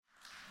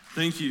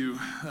Thank you,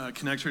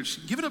 Connect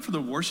Church. Give it up for the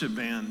worship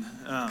band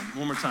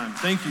one more time.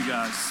 Thank you,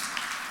 guys.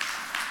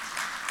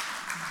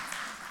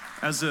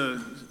 As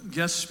a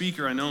guest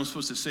speaker, I know I'm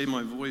supposed to save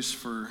my voice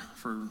for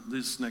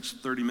this next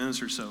 30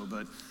 minutes or so,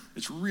 but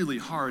it's really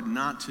hard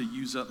not to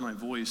use up my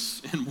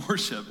voice in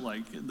worship,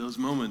 like in those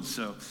moments.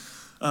 So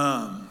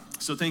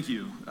thank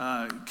you.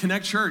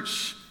 Connect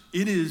Church,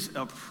 it is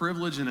a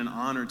privilege and an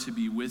honor to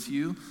be with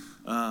you.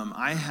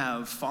 I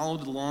have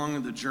followed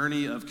along the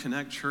journey of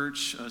Connect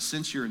Church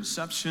since your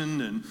inception,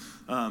 and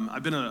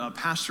I've been a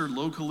pastor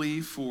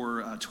locally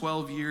for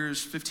 12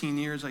 years, 15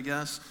 years, I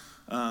guess.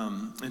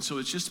 And so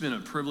it's just been a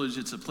privilege.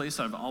 It's a place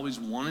I've always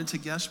wanted to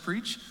guest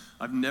preach.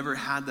 I've never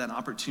had that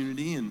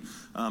opportunity, and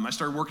I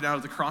started working out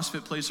at the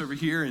CrossFit place over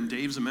here, and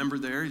Dave's a member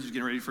there. He's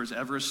getting ready for his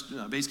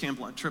Everest base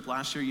camp trip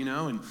last year,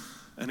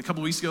 and a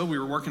couple weeks ago we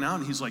were working out,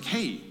 and he's like,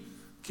 "Hey,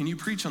 can you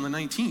preach on the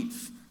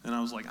 19th?" And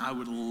I was like, I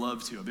would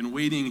love to. I've been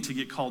waiting to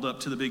get called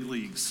up to the big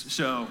leagues.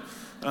 So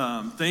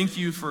thank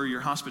you for your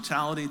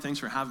hospitality. Thanks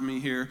for having me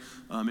here.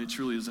 It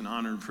truly is an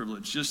honor and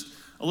privilege. Just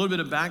a little bit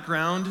of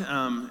background.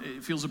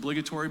 It feels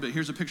obligatory, but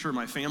here's a picture of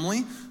my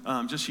family,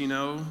 just so you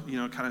know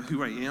kind of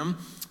who I am.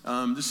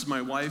 This is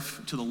my wife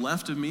to the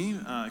left of me,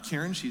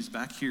 Karen. She's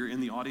back here in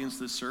the audience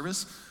this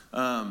service.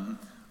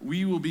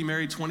 We will be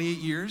married 28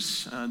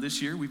 years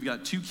this year. We've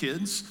got 2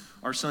 kids.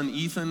 Our son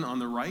Ethan on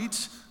the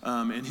right,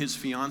 and his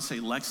fiance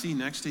Lexi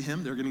next to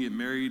him. They're going to get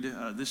married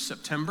this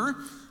September.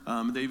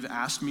 They've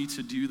asked me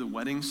to do the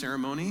wedding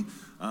ceremony,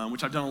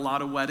 which I've done a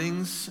lot of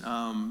weddings.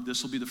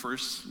 This will be the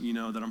first,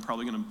 that I'm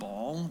probably going to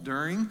bawl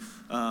during.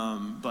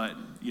 But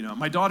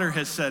my daughter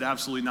has said,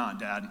 absolutely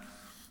not, Dad.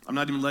 I'm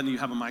not even letting you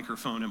have a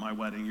microphone at my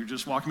wedding. You're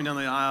just walking me down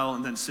the aisle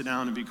and then sit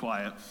down and be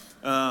quiet.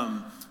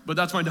 But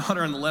that's my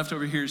daughter on the left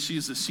over here.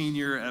 She's a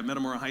senior at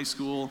Metamora High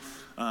School.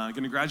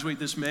 Going to graduate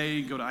this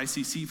May, go to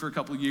ICC for a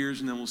couple of years,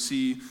 and then we'll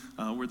see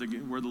where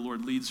the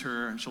Lord leads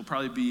her. And she'll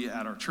probably be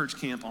at our church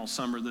camp all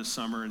summer this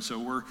summer. And so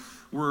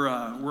we're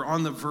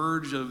on the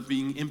verge of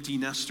being empty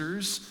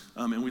nesters,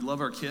 and we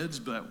love our kids,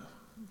 but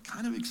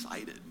kind of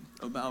excited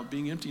about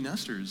being empty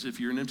nesters. If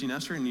you're an empty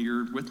nester and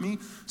you're with me,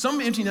 some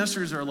empty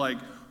nesters are like,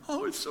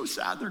 "Oh, it's so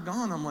sad they're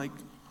gone." I'm like,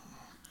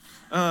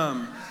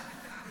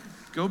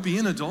 go be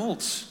an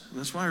adult.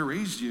 That's why I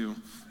raised you.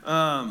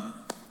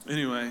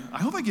 Anyway,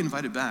 I hope I get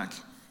invited back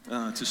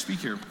to speak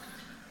here.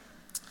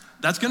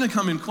 That's going to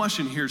come in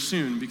question here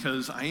soon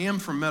because I am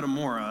from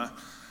Metamora.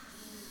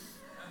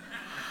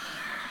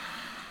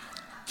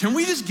 Can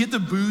we just get the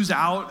booze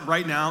out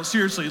right now?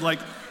 Seriously,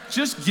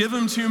 just give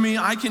them to me.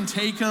 I can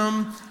take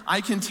them.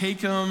 It's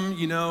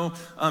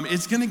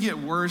going to get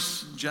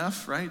worse,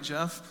 Jeff, right,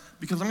 Jeff?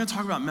 Because I'm going to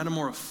talk about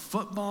Metamora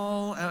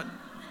football.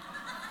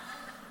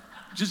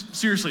 Just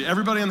seriously,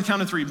 everybody on the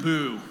count of 3,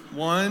 boo.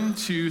 1,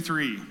 2,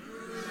 3.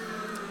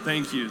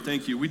 Thank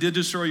you. We did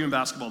destroy you in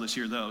basketball this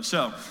year, though.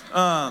 So,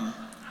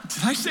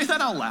 did I say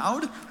that out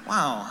loud?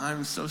 Wow,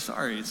 I'm so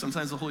sorry.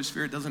 Sometimes the Holy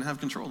Spirit doesn't have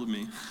control of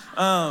me.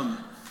 I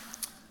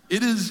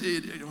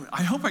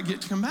hope I get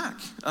to come back.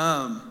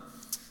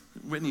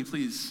 Whitney,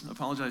 please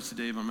apologize to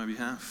Dave on my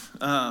behalf.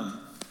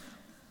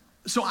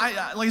 So like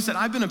I said,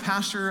 I've been a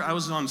pastor. I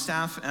was on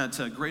staff at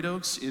Great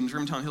Oaks in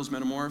Germantown Hills,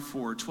 Metamora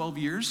for 12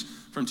 years,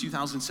 from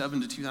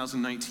 2007 to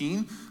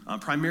 2019,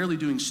 primarily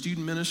doing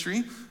student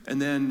ministry.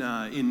 And then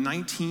in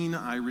 19,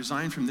 I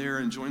resigned from there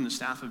and joined the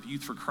staff of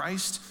Youth for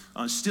Christ,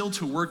 still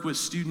to work with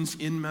students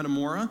in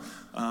Metamora.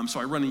 So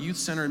I run a youth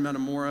center in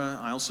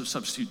Metamora. I also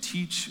substitute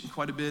teach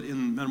quite a bit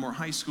in Metamora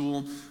High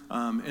School.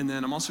 And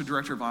then I'm also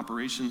director of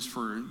operations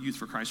for Youth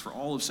for Christ for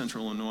all of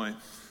Central Illinois.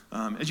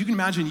 As you can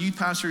imagine,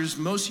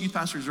 most youth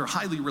pastors are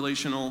highly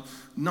relational,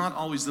 not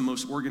always the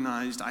most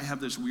organized. I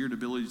have this weird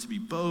ability to be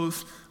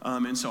both,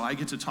 and so I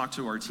get to talk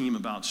to our team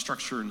about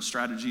structure and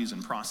strategies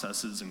and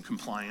processes and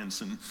compliance,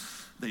 and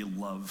they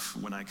love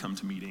when I come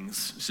to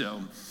meetings.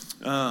 So,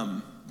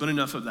 but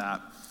enough of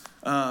that.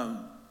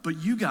 But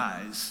you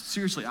guys,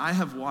 seriously, I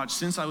have watched,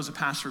 since I was a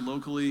pastor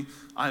locally,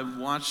 I've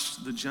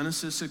watched the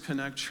Genesis of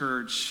Connect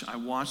Church. I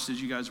watched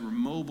as you guys were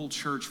mobile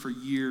church for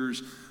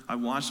years. I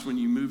watched when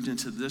you moved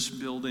into this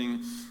building,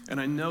 and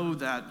I know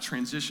that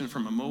transition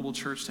from a mobile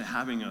church to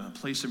having a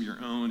place of your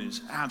own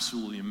is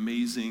absolutely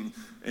amazing,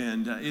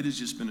 and it has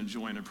just been a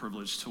joy and a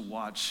privilege to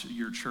watch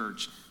your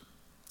church.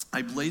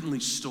 I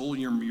blatantly stole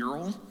your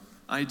mural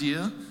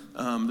idea.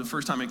 The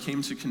first time I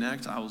came to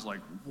Connect, I was like,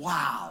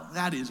 wow,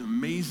 that is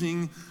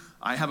amazing.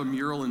 I have a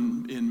mural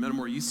in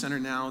Metamora Youth Center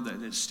now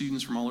that is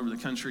students from all over the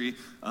country.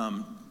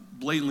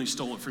 Blatantly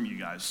stole it from you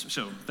guys,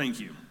 so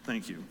thank you.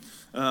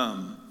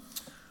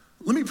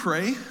 Let me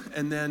pray,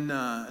 and then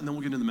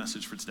we'll get into the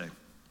message for today.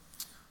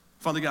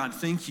 Father God,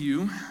 thank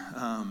you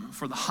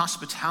for the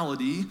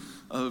hospitality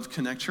of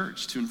Connect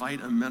Church to invite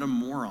a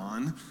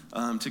Metamoron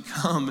to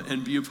come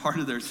and be a part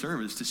of their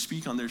service, to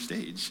speak on their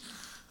stage.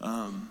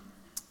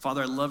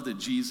 Father, I love that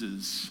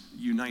Jesus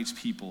unites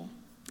people,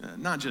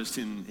 not just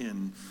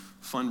in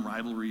fun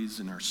rivalries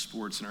in our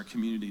sports and our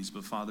communities,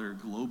 but Father,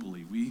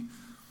 globally,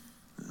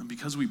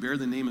 because we bear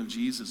the name of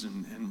Jesus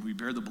and we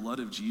bear the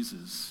blood of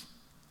Jesus,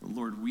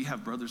 Lord, we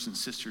have brothers and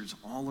sisters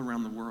all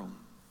around the world.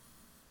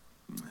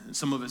 And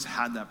some of us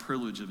had that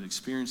privilege of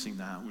experiencing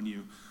that when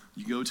you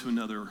go to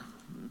another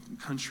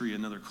country,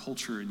 another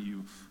culture, and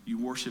you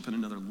worship in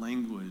another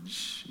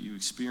language. You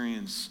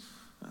experience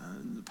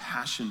the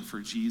passion for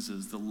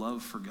Jesus, the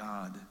love for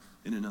God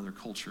in another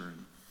culture.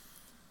 And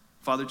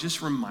Father,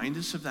 just remind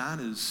us of that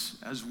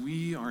as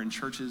we are in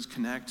churches,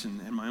 Connect,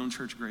 and my own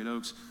church, Great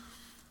Oaks.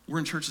 We're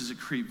in churches that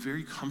create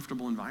very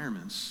comfortable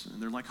environments,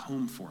 and they're like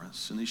home for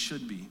us, and they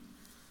should be.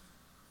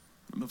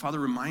 But Father,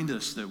 remind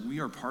us that we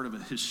are part of a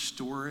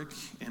historic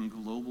and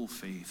global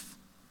faith.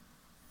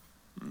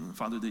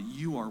 Father, that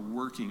you are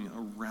working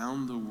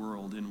around the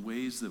world in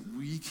ways that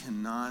we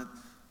cannot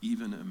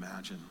even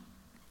imagine.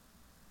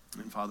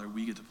 And Father,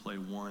 we get to play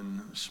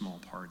one small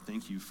part.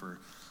 Thank you for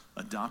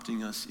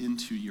adopting us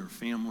into your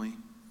family,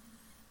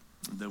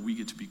 that we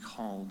get to be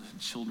called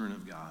children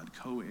of God,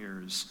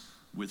 co-heirs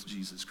with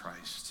Jesus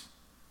Christ.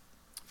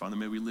 Father,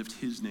 may we lift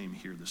his name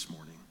here this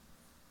morning.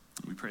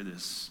 We pray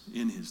this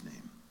in his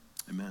name.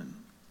 Amen.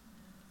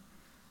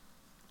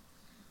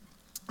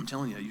 I'm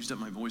telling you, I used up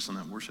my voice on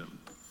that worship.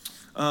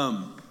 Let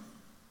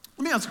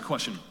me ask a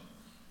question.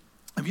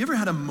 Have you ever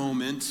had a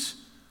moment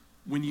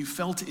when you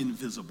felt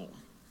invisible?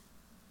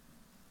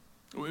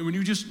 When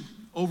you just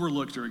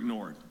overlooked or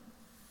ignored?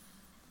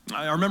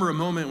 I remember a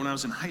moment when I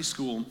was in high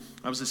school.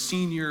 I was a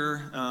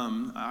senior.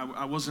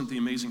 I wasn't the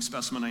amazing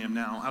specimen I am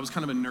now. I was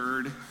kind of a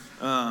nerd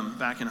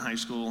back in high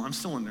school. I'm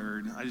still a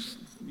nerd.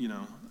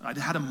 I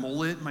had a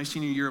mullet my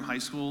senior year of high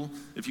school,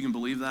 if you can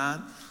believe that.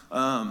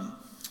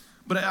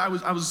 But I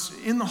was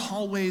in the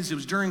hallways. It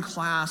was during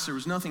class. There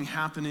was nothing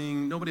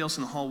happening. Nobody else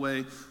in the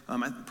hallway.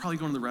 I'd probably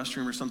going to the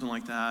restroom or something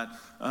like that.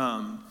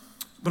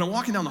 But I'm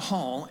walking down the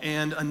hall,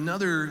 and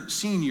another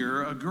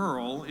senior, a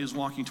girl, is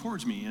walking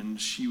towards me,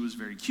 and she was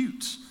very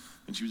cute,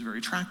 and she was very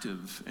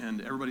attractive,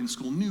 and everybody in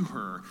school knew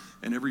her,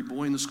 and every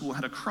boy in the school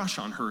had a crush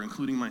on her,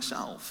 including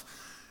myself.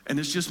 And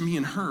it's just me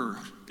and her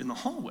in the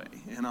hallway,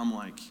 and I'm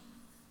like,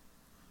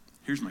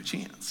 here's my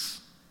chance,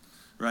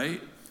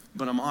 right?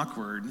 But I'm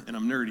awkward, and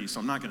I'm nerdy, so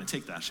I'm not going to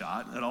take that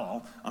shot at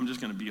all. I'm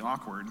just going to be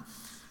awkward.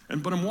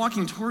 But I'm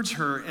walking towards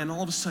her, and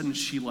all of a sudden,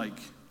 she,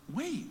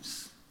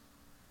 waves.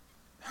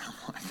 And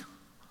I'm like,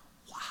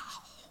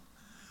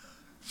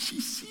 she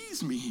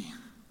sees me.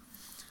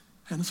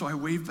 And so I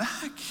wave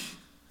back.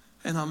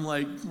 And I'm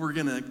like, we're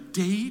going to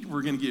date.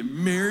 We're going to get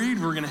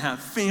married. We're going to have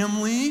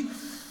family.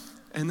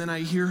 And then I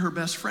hear her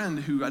best friend,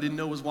 who I didn't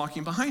know was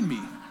walking behind me.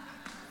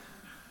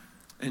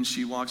 And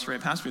she walks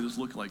right past me with this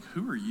look like,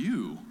 who are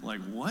you?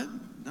 Like, what?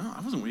 No, I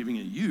wasn't waving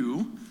at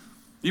you.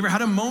 You ever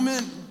had a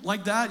moment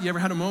like that? You ever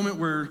had a moment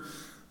where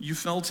you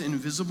felt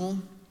invisible?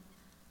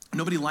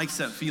 Nobody likes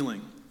that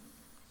feeling.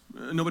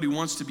 Nobody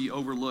wants to be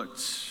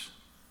overlooked.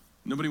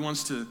 Nobody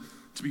wants to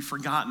be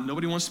forgotten.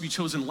 Nobody wants to be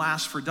chosen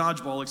last for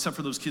dodgeball, except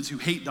for those kids who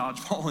hate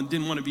dodgeball and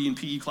didn't want to be in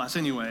PE class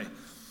anyway.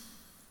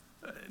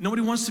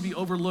 Nobody wants to be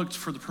overlooked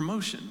for the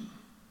promotion,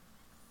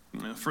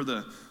 for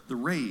the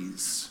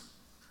raise.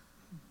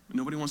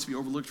 Nobody wants to be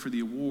overlooked for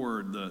the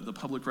award, the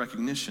public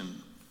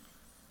recognition.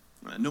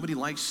 Nobody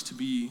likes to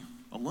be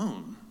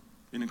alone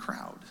in a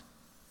crowd.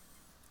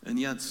 And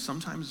yet,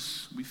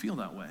 sometimes we feel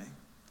that way.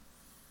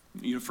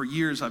 For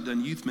years, I've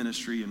done youth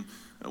ministry, and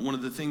one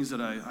of the things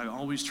that I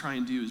always try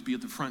and do is be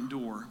at the front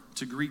door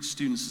to greet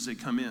students as they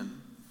come in,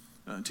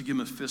 to give them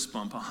a fist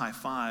bump, a high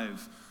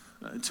five,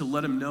 to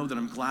let them know that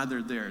I'm glad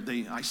they're there.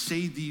 I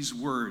say these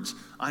words,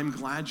 I'm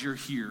glad you're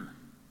here.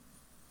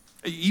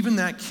 Even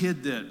that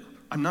kid that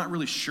I'm not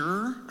really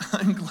sure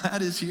I'm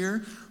glad is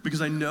here,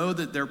 because I know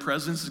that their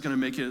presence is going to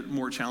make it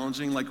more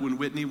challenging. Like when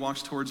Whitney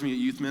walks towards me at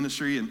youth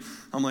ministry, and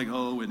I'm like,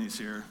 oh, Whitney's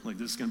here. Like,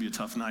 this is going to be a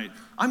tough night.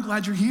 I'm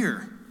glad you're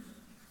here.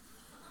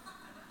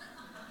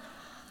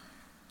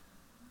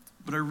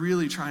 But I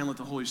really try and let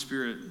the Holy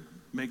Spirit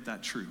make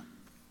that true,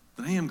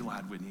 that I am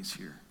glad Whitney's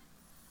here.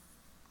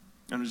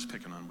 I'm just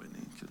picking on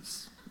Whitney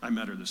because I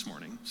met her this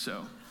morning,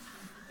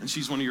 and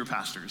she's one of your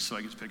pastors, so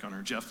I get to pick on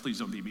her. Jeff, please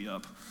don't beat me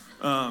up.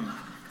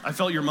 I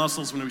felt your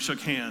muscles when we shook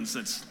hands.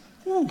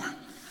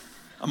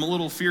 I'm a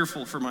little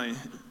fearful for my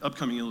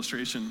upcoming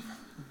illustration.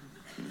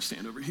 I'm going to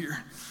stand over here.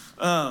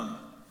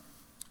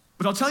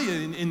 But I'll tell you,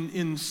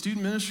 in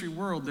student ministry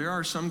world, there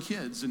are some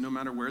kids, and no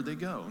matter where they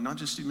go, not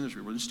just student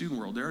ministry, but in the student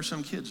world, there are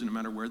some kids, and no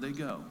matter where they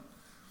go,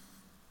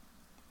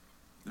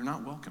 they're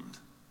not welcomed.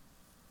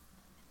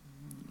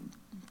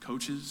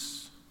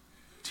 Coaches,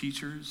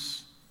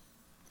 teachers,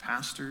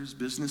 pastors,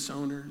 business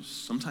owners,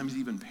 sometimes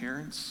even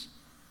parents.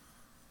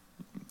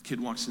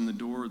 Kid walks in the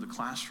door of the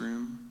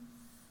classroom.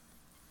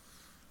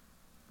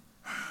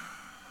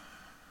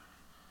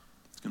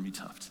 It's going to be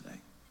tough today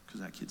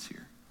because that kid's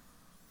here.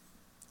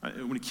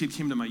 When a kid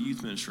came to my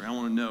youth ministry, I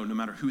want to know, no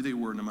matter who they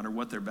were, no matter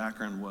what their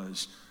background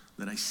was,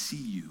 that I see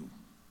you,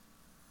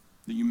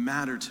 that you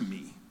matter to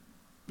me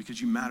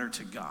because you matter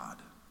to God.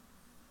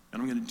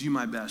 And I'm going to do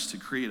my best to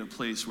create a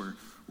place where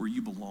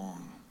you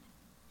belong,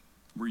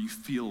 where you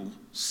feel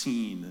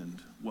seen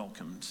and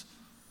welcomed.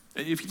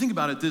 If you think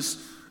about it,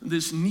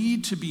 this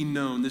need to be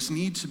known, this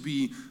need to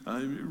be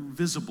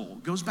visible,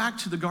 goes back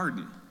to the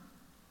garden.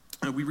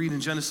 We read in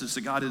Genesis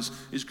that God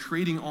is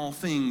creating all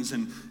things,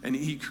 and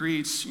he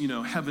creates,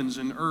 heavens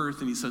and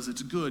earth, and he says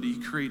it's good.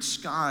 He creates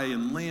sky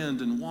and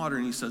land and water,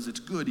 and he says it's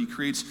good. He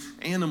creates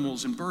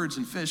animals and birds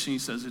and fish, and he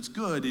says it's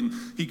good. And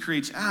he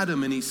creates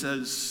Adam, and he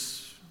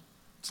says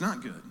it's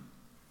not good.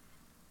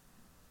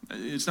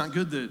 It's not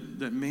good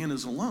that man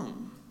is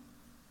alone.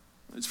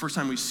 It's the first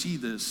time we see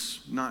this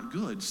not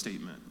good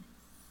statement.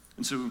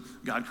 And so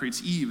God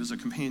creates Eve as a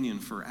companion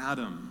for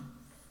Adam.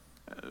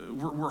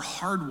 We're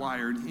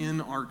hardwired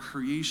in our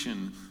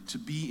creation to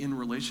be in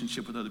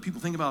relationship with other people.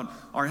 Think about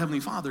our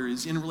Heavenly Father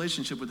is in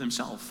relationship with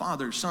himself.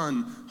 Father,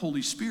 Son,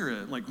 Holy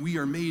Spirit. Like, we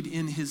are made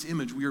in his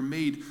image. We are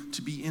made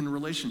to be in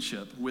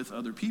relationship with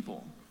other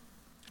people,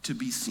 to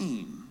be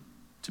seen,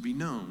 to be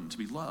known, to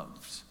be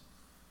loved.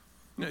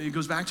 It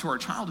goes back to our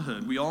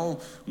childhood. We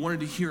all wanted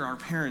to hear our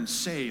parents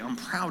say, "I'm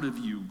proud of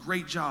you,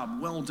 great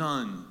job, well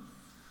done."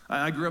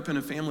 I grew up in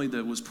a family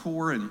that was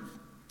poor, and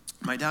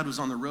my dad was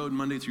on the road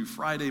Monday through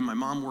Friday. My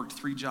mom worked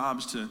 3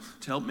 jobs to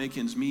help make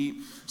ends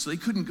meet. So they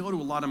couldn't go to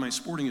a lot of my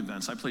sporting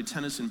events. I played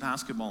tennis and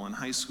basketball in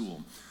high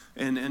school.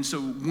 And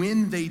so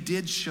when they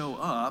did show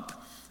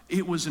up,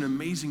 it was an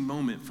amazing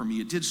moment for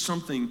me. It did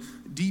something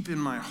deep in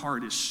my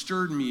heart. It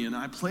stirred me, and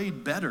I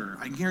played better.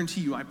 I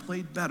guarantee you I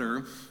played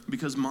better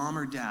because mom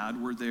or dad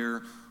were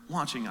there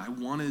watching. I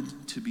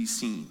wanted to be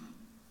seen.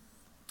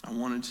 I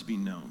wanted to be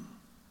known.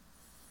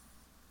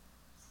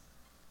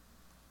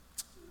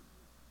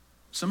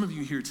 Some of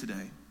you here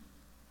today,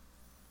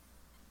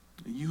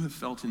 you have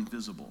felt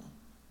invisible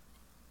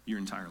your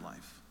entire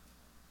life.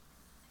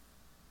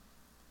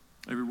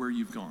 Everywhere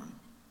you've gone,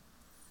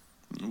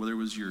 whether it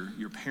was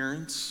your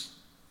parents,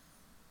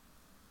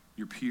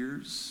 your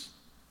peers,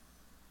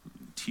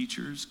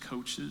 teachers,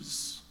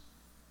 coaches,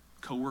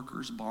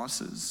 coworkers,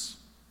 bosses.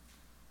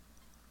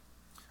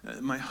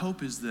 My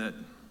hope is that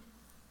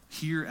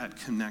here at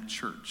Connect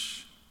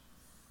Church,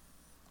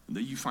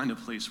 that you find a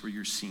place where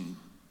you're seen.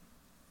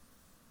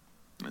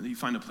 That you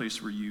find a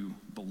place where you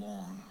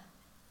belong,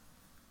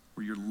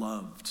 where you're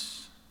loved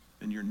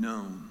and you're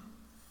known.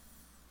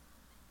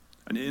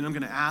 And I'm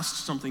going to ask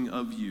something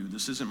of you.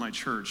 This isn't my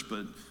church,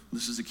 but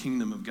this is the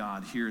kingdom of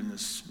God here in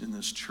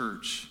this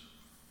church.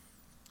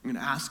 I'm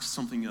going to ask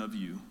something of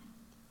you.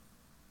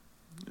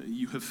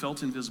 You have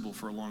felt invisible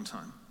for a long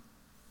time.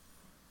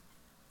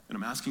 And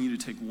I'm asking you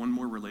to take one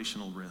more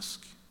relational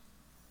risk,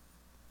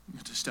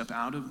 to step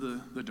out of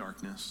the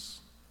darkness,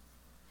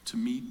 to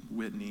meet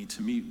Whitney,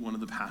 to meet one of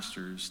the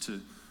pastors,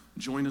 to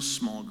join a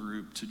small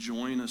group, to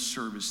join a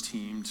service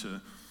team, to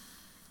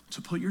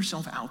put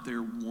yourself out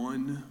there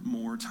one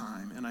more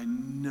time. And I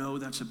know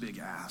that's a big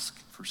ask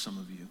for some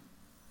of you.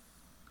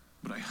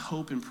 But I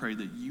hope and pray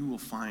that you will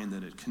find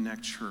that at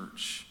Connect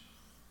Church,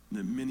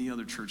 that many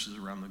other churches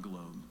around the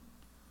globe,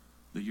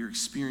 that your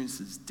experience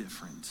is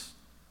different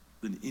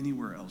than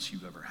anywhere else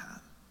you've ever had.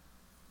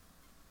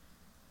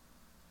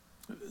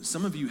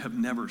 Some of you have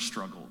never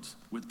struggled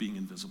with being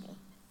invisible.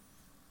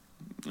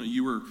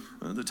 You were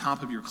the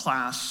top of your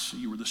class.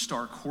 You were the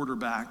star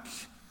quarterback.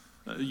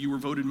 You were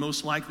voted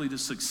most likely to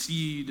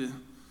succeed,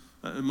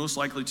 most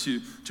likely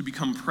to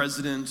become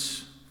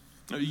president.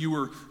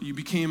 You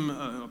became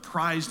a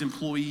prized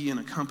employee in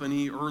a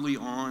company early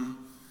on.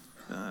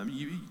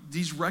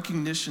 These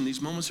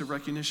moments of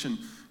recognition,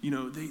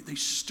 they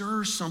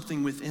stir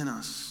something within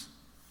us.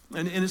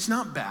 And it's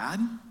not bad.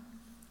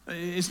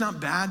 It's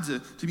not bad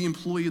to be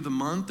employee of the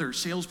month or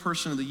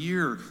salesperson of the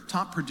year or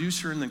top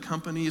producer in the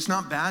company. It's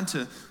not bad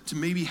to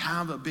maybe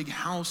have a big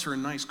house or a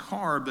nice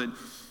car, but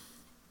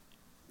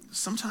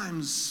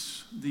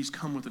sometimes these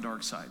come with a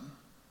dark side.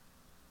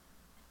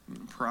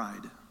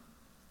 Pride,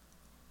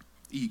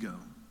 ego,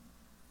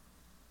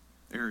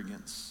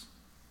 arrogance.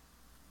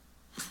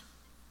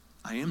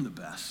 I am the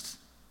best,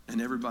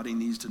 and everybody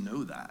needs to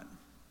know that.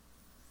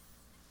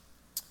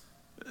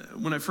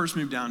 When I first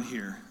moved down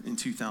here in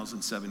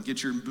 2007,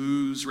 get your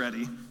booze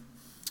ready,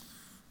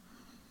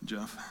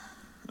 Jeff.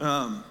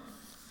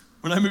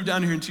 When I moved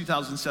down here in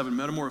 2007,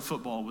 Metamora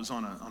football was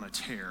on a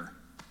tear,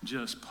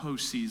 just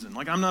postseason.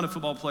 Like, I'm not a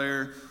football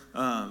player,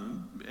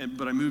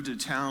 but I moved to a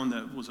town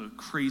that was a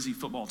crazy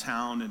football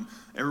town, and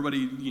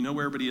everybody,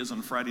 where everybody is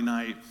on Friday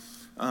night.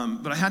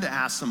 But I had to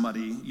ask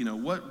somebody,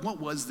 what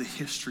was the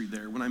history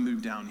there when I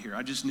moved down here?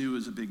 I just knew it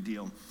was a big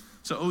deal.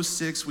 So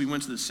 2006, we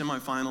went to the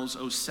semifinals.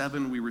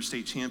 2007, we were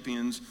state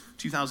champions.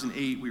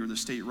 2008, we were the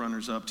state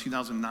runners-up.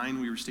 2009,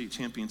 we were state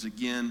champions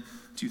again.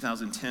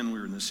 2010, we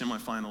were in the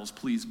semifinals.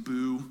 Please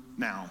boo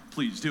now.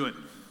 Please do it.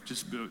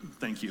 Just boo.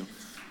 Thank you.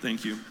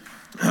 Thank you.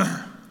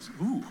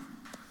 Ooh.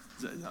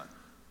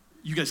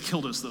 You guys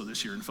killed us, though,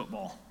 this year in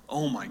football.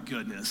 Oh, my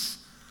goodness.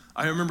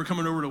 I remember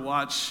coming over to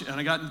watch, and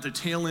I got the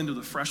tail end of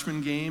the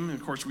freshman game. And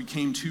of course, we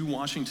came to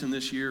Washington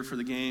this year for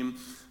the game.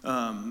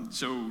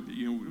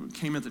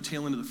 Came at the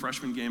tail end of the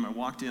freshman game. I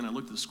walked in, I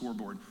looked at the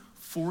scoreboard,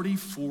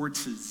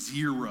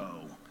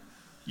 44-0.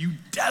 You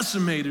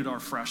decimated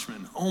our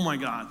freshmen. Oh my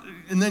God.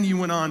 And then you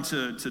went on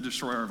to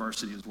destroy our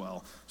varsity as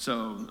well.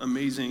 So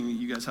amazing.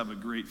 You guys have a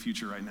great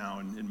future right now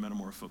in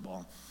Metamora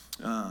football.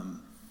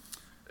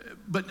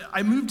 But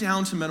I moved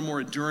down to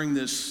Metamora during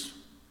this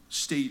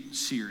state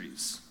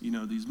series,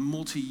 these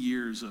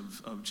multi-years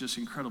of just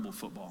incredible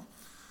football.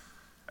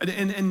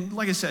 And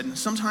like I said,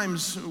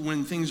 sometimes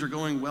when things are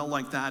going well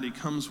like that, it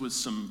comes with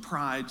some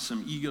pride,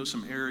 some ego,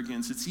 some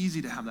arrogance. It's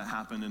easy to have that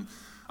happen. And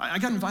I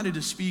got invited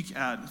to speak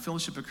at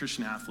Fellowship of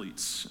Christian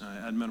Athletes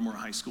at Metamora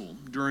High School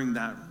during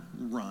that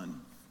run.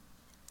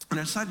 And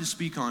I decided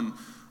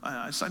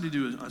to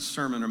do a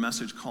sermon or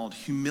message called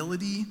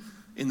Humility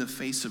in the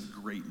Face of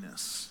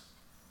Greatness.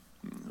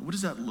 What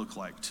does that look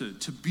like?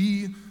 To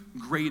be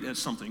great at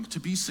something, to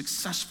be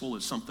successful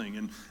at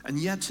something, and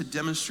yet to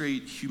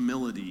demonstrate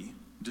humility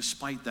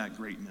despite that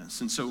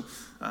greatness. And so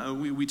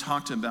we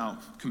talked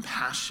about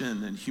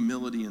compassion and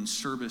humility and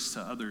service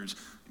to others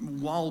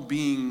while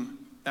being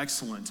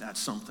excellent at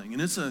something.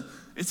 And it's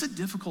a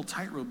difficult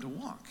tightrope to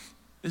walk,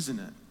 isn't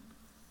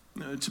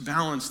it? To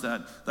balance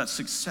that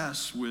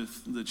success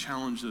with the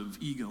challenge of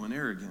ego and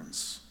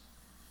arrogance.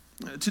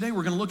 Today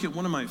we're going to look at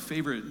one of my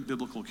favorite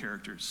biblical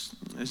characters.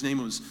 His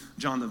name was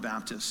John the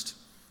Baptist.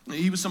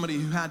 He was somebody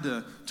who had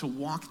to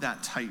walk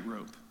that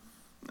tightrope.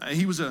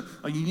 He was a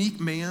unique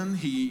man.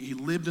 He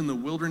lived in the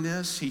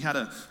wilderness. He had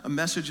a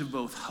message of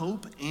both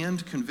hope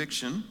and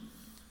conviction.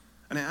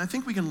 And I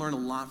think we can learn a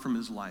lot from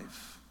his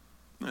life,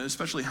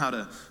 especially how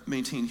to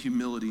maintain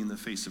humility in the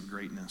face of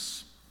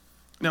greatness.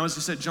 Now, as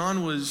I said,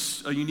 John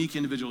was a unique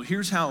individual.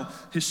 Here's how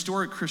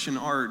historic Christian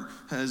art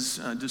has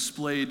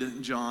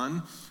displayed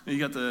John. You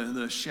got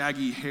the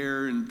shaggy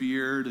hair and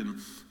beard, and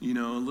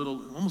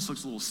almost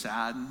looks a little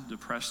sad,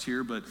 depressed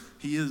here, but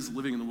he is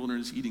living in the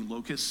wilderness eating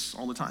locusts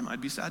all the time. I'd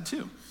be sad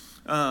too.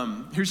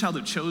 Here's how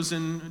the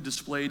Chosen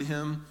displayed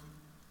him.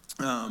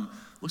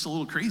 Looks a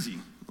little crazy,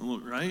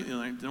 right?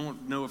 I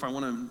don't know if I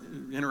want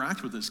to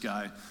interact with this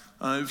guy.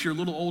 If you're a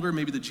little older,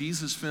 maybe the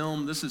Jesus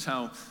film, this is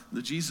how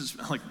the Jesus,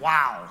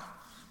 wow.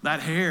 That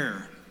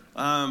hair.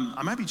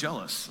 I might be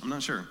jealous. I'm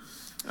not sure.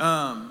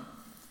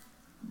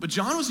 But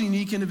John was a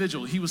unique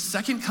individual. He was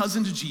second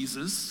cousin to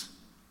Jesus.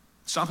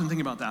 Stop and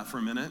think about that for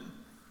a minute.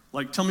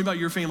 Tell me about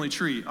your family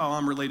tree. Oh,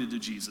 I'm related to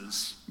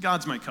Jesus.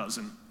 God's my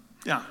cousin.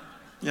 Yeah.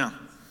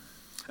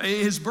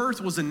 His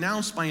birth was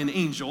announced by an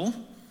angel,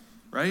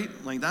 right?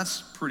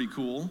 That's pretty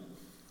cool.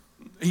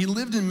 He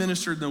lived and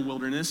ministered in the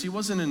wilderness. He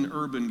wasn't an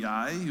urban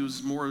guy. He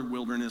was more a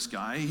wilderness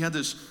guy. He had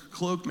this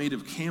cloak made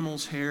of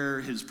camel's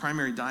hair. His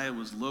primary diet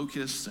was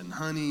locusts and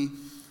honey.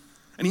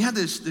 And he had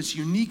this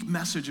unique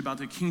message about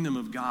the kingdom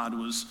of God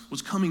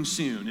was coming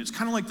soon. It's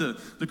kind of like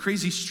the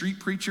crazy street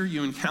preacher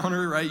you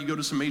encounter, right? You go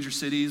to some major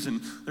cities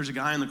and there's a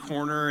guy in the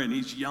corner and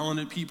he's yelling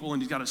at people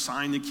and he's got a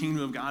sign, the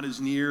kingdom of God is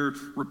near,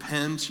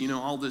 repent,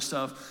 all this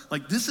stuff.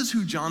 This is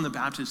who John the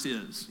Baptist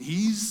is.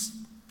 He's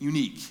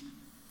unique.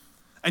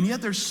 And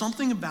yet there's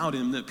something about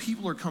him that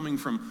people are coming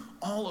from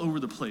all over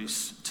the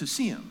place to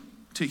see him,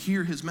 to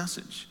hear his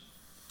message.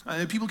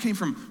 People came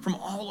from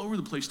all over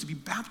the place to be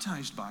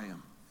baptized by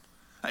him.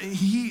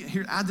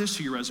 Here, add this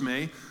to your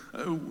resume.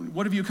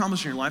 What have you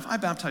accomplished in your life? I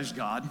baptized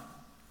God.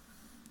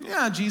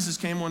 Yeah, Jesus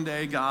came one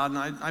day, God, and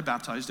I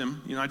baptized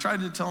him. I tried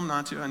to tell him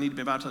not to. I need to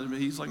be baptized, but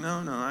he's like, no,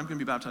 I'm going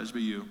to be baptized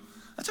by you.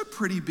 That's a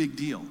pretty big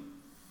deal.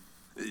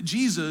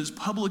 Jesus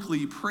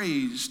publicly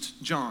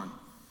praised John.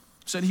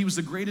 Said he was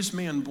the greatest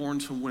man born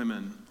to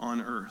women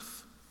on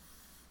earth.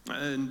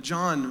 And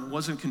John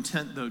wasn't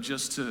content, though,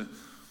 just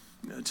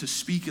to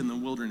speak in the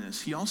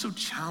wilderness. He also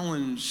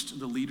challenged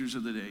the leaders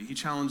of the day. He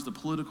challenged the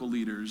political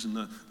leaders and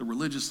the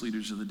religious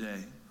leaders of the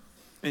day.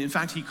 And in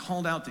fact, he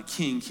called out the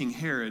King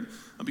Herod,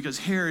 because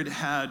Herod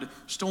had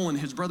stolen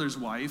his brother's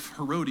wife,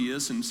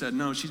 Herodias, and said,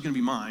 no, she's going to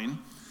be mine.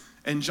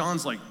 And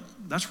John's like,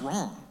 that's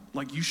wrong.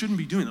 You shouldn't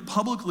be doing that.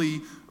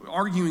 Publicly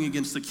arguing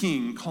against the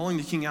king, calling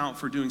the king out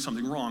for doing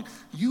something wrong.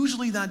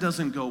 Usually that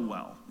doesn't go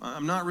well.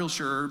 I'm not real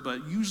sure,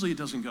 but usually it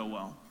doesn't go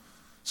well.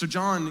 So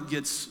John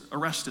gets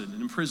arrested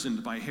and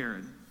imprisoned by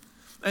Herod.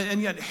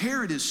 And yet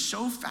Herod is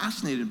so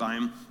fascinated by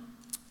him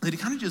that he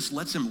kind of just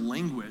lets him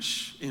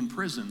languish in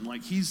prison.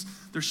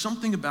 There's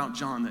something about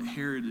John that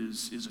Herod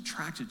is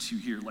attracted to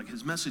here.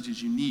 His message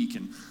is unique,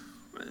 and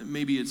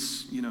maybe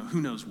it's, who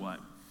knows what.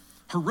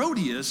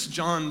 Herodias,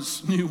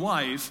 John's new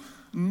wife,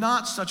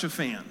 not such a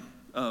fan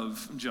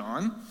of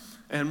John.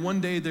 And one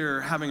day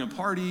they're having a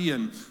party,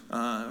 and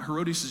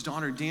Herodias'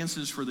 daughter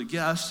dances for the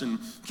guests, and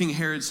King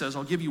Herod says,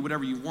 I'll give you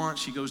whatever you want.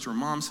 She goes to her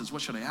mom, says,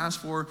 what should I ask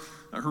for?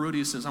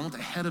 Herodias says, I want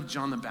the head of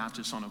John the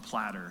Baptist on a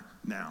platter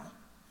now.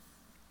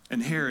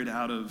 And Herod,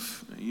 out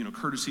of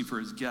courtesy for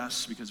his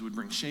guests, because it would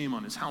bring shame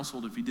on his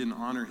household if he didn't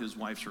honor his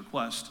wife's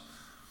request,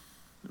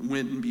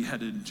 went and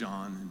beheaded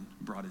John and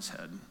brought his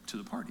head to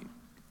the party.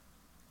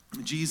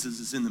 Jesus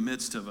is in the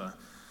midst of a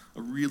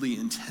really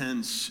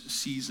intense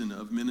season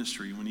of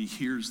ministry when he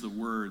hears the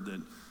word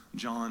that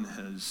John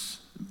has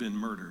been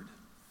murdered.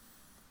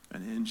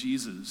 And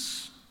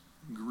Jesus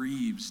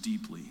grieves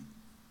deeply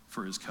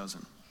for his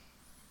cousin.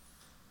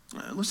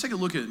 Let's take a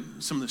look at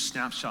some of the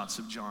snapshots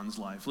of John's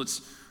life.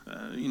 Let's,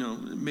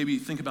 maybe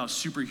think about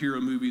superhero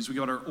movies. We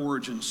got our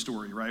origin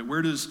story, right?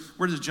 Where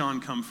does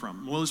John come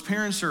from? Well, his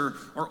parents are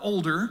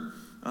older.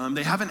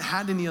 They haven't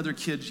had any other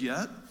kids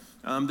yet.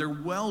 They're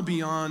well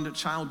beyond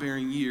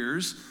childbearing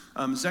years.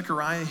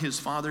 Zechariah, his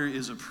father,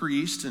 is a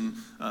priest and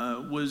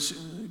was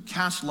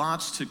cast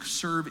lots to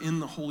serve in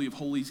the Holy of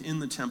Holies in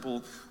the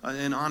temple,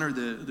 an honor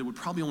that would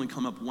probably only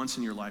come up once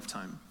in your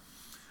lifetime.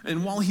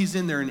 And while he's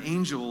in there, an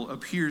angel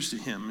appears to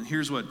him. And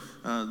here's what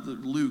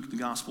Luke, the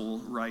gospel,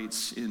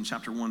 writes in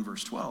chapter 1,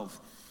 verse 12.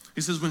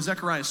 He says, when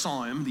Zechariah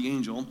saw him, the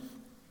angel,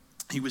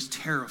 he was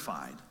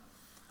terrified.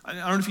 I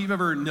don't know if you've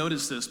ever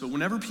noticed this, but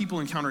whenever people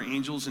encounter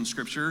angels in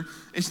Scripture,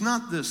 it's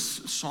not this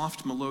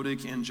soft,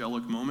 melodic,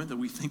 angelic moment that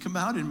we think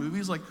about in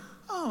movies like,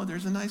 oh,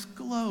 there's a nice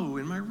glow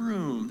in my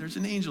room. There's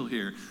an angel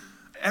here.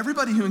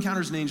 Everybody who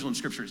encounters an angel in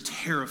Scripture is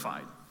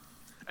terrified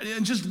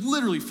and just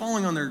literally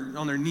falling on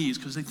their knees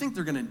because they think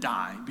they're going to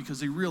die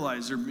because they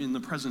realize they're in the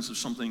presence of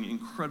something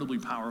incredibly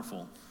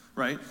powerful,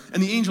 right?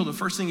 And the angel, the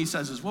first thing he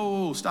says is,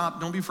 whoa,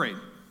 stop, don't be afraid.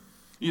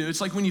 You know,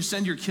 it's like when you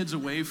send your kids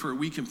away for a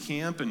week of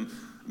camp and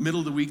middle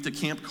of the week, the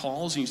camp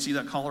calls, and you see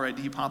that caller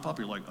ID pop up.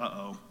 You're like,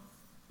 uh-oh,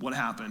 what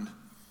happened?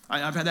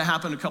 I've had that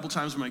happen a couple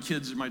times with my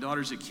kids, my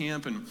daughters at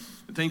camp, and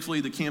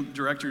thankfully the camp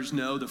directors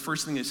know the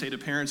first thing they say to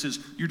parents is,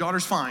 your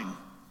daughter's fine.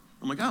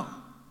 I'm like, oh,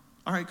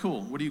 all right,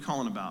 cool. What are you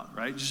calling about,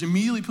 right? Just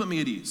immediately put me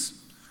at ease.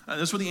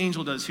 That's what the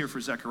angel does here for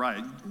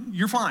Zechariah.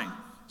 You're fine.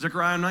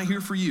 Zechariah, I'm not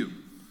here for you.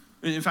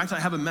 In fact, I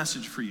have a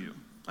message for you.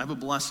 I have a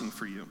blessing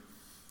for you.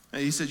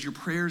 And he says, your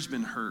prayer's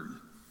been heard.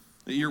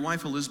 Your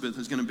wife Elizabeth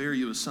is going to bear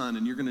you a son,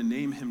 and you're going to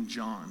name him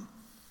John.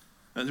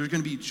 There's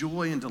going to be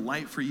joy and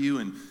delight for you,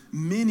 and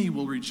many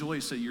will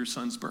rejoice at your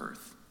son's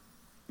birth.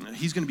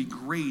 He's going to be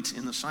great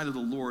in the sight of the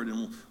Lord,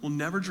 and will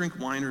never drink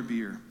wine or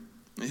beer.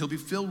 And he'll be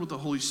filled with the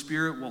Holy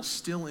Spirit while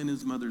still in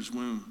his mother's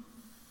womb.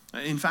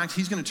 In fact,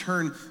 he's going to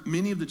turn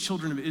many of the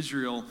children of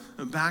Israel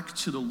back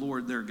to the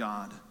Lord their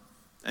God.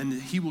 And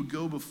he will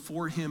go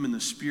before him in the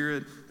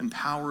spirit and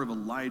power of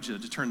Elijah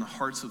to turn the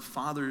hearts of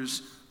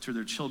fathers to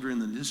their children,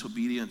 the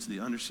disobedient to the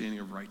understanding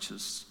of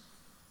righteous,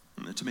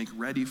 and to make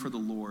ready for the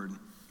Lord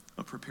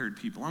a prepared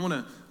people. I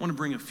want to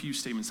bring a few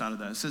statements out of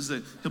that. It says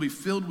that he'll be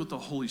filled with the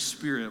Holy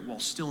Spirit while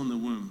still in the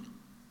womb.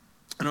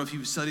 I don't know if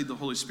you've studied the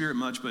Holy Spirit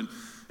much, but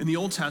in the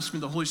Old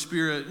Testament, the Holy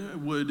Spirit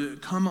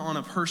would come on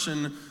a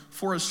person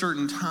for a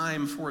certain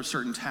time, for a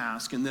certain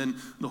task, and then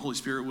the Holy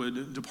Spirit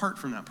would depart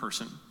from that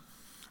person.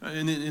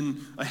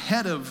 And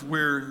ahead of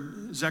where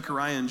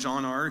Zechariah and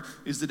John are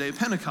is the day of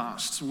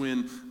Pentecost,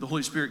 when the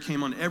Holy Spirit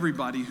came on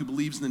everybody who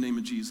believes in the name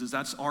of Jesus.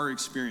 That's our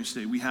experience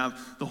today. We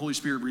have the Holy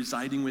Spirit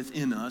residing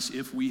within us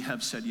if we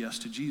have said yes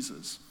to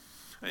Jesus.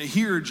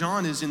 Here,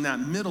 John is in that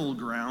middle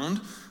ground,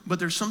 but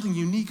there's something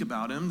unique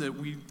about him that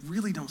we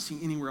really don't see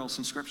anywhere else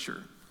in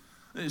Scripture.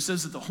 It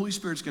says that the Holy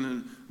Spirit's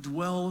going to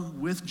dwell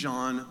with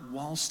John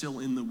while still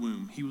in the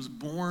womb. He was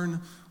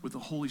born with the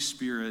Holy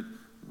Spirit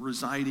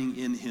residing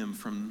in him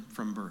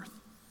from birth.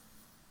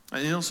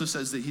 And it also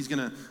says that he's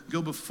going to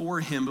go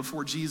before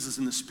Jesus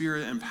in the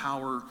spirit and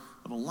power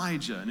of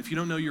Elijah. And if you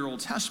don't know your Old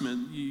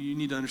Testament, you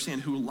need to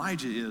understand who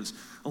Elijah is.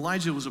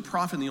 Elijah was a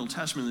prophet in the Old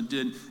Testament that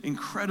did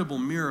incredible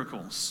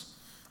miracles.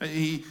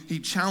 He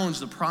challenged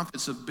the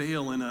prophets of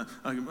Baal in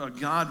a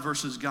God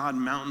versus God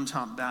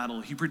mountaintop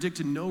battle. He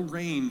predicted no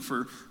rain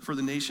for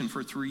the nation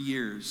for 3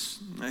 years.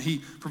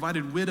 He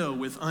provided widow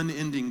with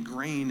unending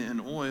grain and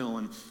oil,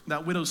 and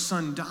that widow's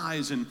son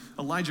dies, and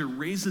Elijah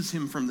raises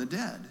him from the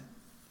dead.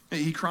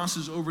 He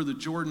crosses over the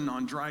Jordan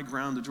on dry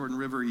ground, the Jordan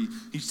River.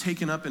 He's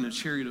taken up in a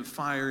chariot of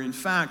fire. In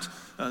fact,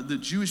 the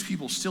Jewish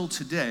people still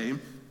today,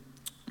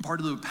 part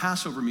of the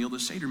Passover meal, the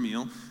Seder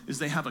meal, is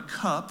they have a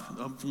cup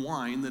of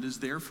wine that is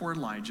there for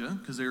Elijah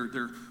because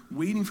they're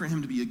waiting for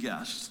him to be a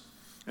guest.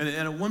 And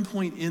at one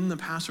point in the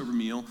Passover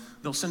meal,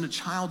 they'll send a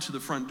child to the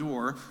front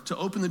door to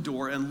open the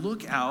door and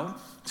look out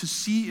to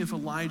see if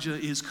Elijah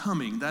is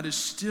coming. That is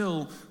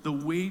still the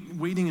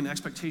waiting and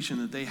expectation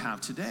that they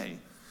have today.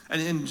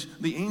 And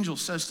the angel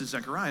says to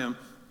Zechariah,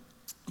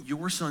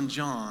 your son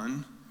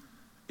John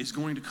is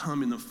going to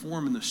come in the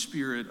form and the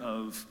spirit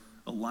of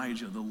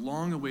Elijah, the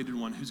long-awaited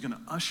one who's going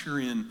to usher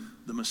in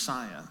the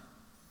Messiah.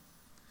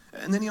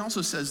 And then he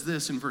also says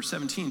this in verse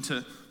 17,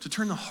 to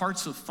turn the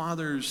hearts of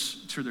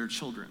fathers to their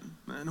children.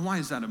 And why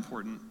is that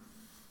important?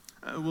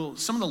 Well,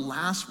 some of the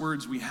last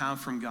words we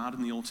have from God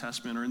in the Old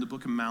Testament are in the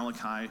book of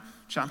Malachi,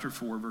 chapter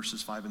 4,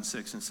 verses 5 and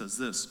 6, and it says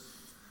this,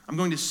 I'm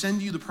going to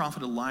send you the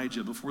prophet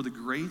Elijah before the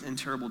great and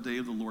terrible day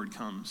of the Lord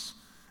comes,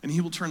 and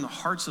he will turn the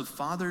hearts of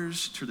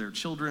fathers to their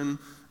children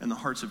and the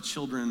hearts of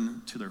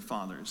children to their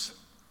fathers.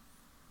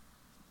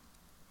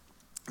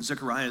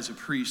 Zechariah, as a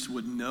priest,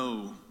 would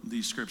know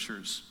these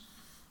scriptures.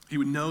 He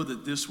would know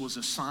that this was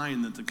a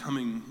sign that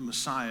the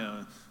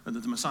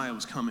Messiah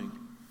was coming.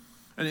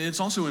 And it's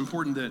also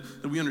important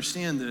that we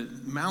understand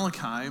that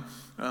Malachi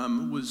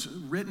was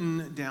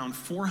written down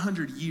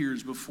 400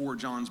 years before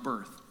John's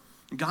birth.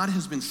 God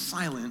has been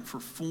silent for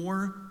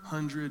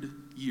 400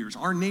 years.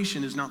 Our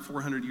nation is not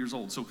 400 years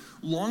old. So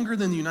longer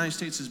than the United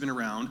States has been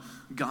around,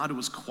 God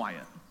was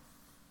quiet.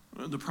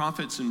 The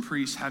prophets and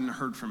priests hadn't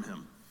heard from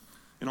him.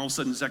 And all of a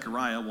sudden,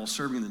 Zechariah, while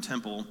serving in the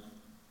temple,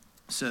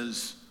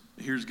 says,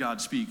 here's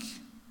God speak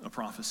a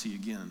prophecy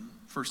again.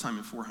 First time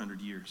in 400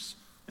 years.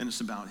 And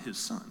it's about his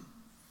son.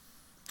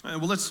 Well,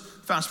 let's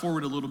fast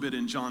forward a little bit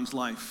in John's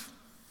life.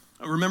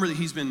 Remember that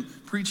he's been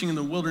preaching in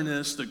the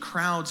wilderness. The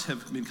crowds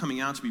have been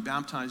coming out to be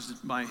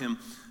baptized by him.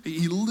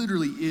 He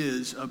literally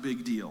is a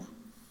big deal.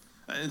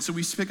 And so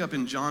we pick up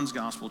in John's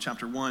Gospel,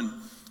 chapter 1.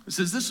 It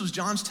says, this was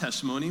John's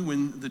testimony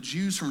when the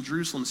Jews from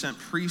Jerusalem sent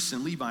priests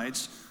and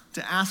Levites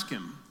to ask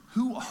him,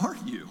 who are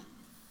you?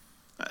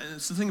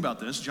 So think about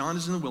this. John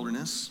is in the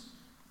wilderness.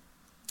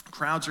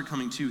 Crowds are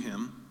coming to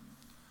him.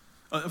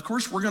 Of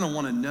course, we're going to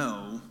want to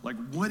know, like,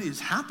 what is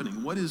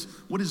happening? What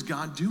is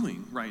God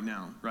doing right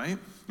now, right?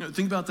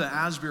 Think about the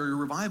Asbury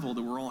revival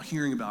that we're all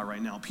hearing about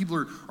right now. People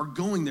are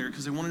going there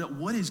because they want to know,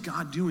 what is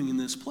God doing in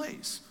this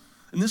place?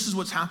 And this is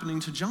what's happening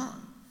to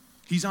John.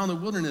 He's out in the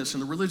wilderness,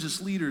 and the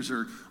religious leaders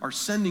are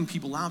sending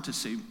people out to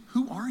say,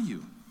 who are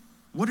you?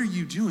 What are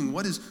you doing?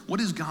 What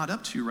is God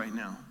up to right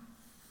now?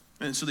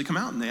 And so they come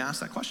out and they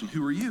ask that question,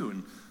 who are you?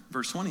 And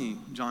verse 20,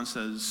 John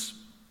says,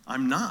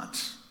 I'm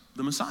not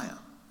the Messiah.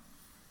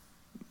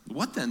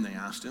 What then, they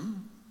asked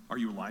him. Are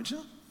you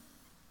Elijah?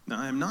 No,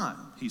 I am not,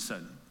 he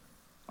said.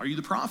 Are you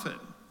the prophet?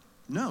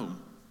 No,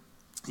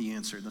 he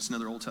answered. That's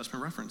another Old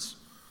Testament reference.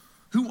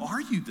 Who are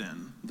you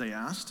then, they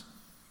asked.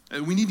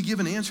 We need to give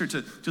an answer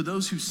to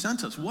those who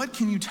sent us. What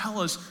can you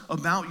tell us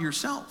about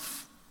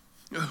yourself?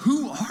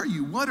 Who are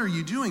you? What are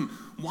you doing?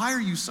 Why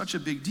are you such a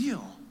big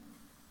deal?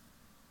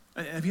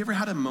 Have you ever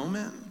had a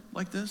moment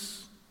like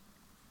this?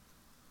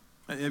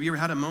 Have you ever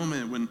had a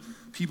moment when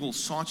people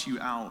sought you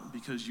out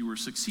because you were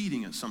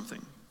succeeding at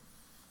something?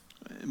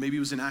 Maybe it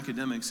was in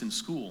academics in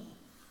school.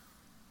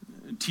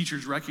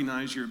 Teachers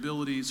recognized your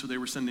abilities, so they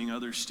were sending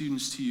other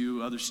students to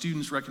you. Other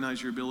students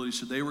recognized your abilities,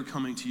 so they were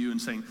coming to you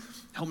and saying,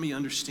 help me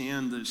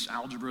understand this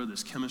algebra,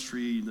 this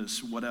chemistry,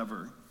 this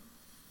whatever.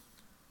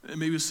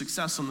 Maybe it was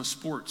success on the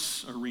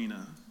sports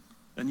arena.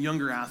 And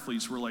younger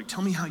athletes were like,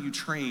 tell me how you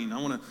train.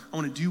 I want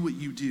to do what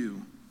you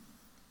do.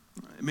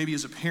 Maybe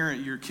as a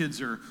parent, your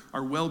kids are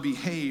well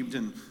behaved,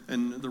 and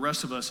the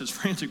rest of us as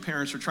frantic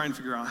parents are trying to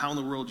figure out how in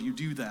the world you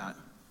do that.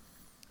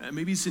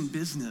 Maybe it's in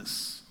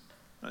business.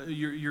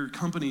 Your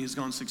company has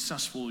gone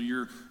successful.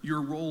 Your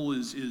role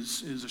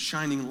is a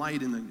shining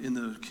light in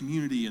the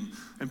community,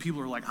 and people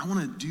are like, I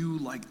want to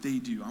do like they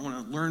do. I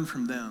want to learn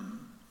from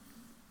them.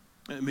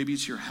 Maybe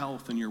it's your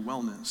health and your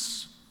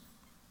wellness.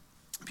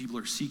 People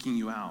are seeking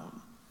you out.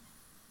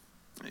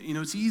 You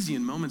know, it's easy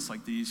in moments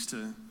like these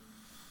to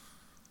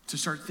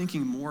start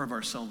thinking more of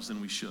ourselves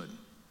than we should.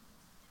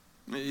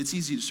 It's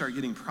easy to start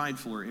getting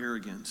prideful or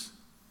arrogant.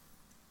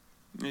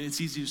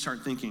 It's easy to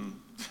start thinking,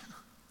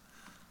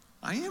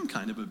 I am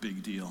kind of a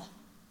big deal.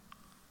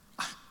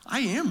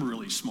 I am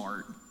really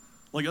smart.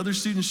 Like, other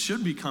students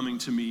should be coming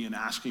to me and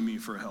asking me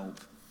for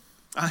help.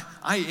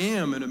 I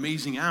am an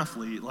amazing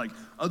athlete. Like,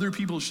 other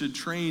people should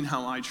train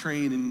how I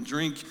train and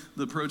drink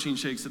the protein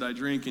shakes that I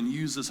drink and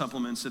use the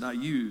supplements that I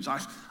use.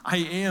 I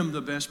am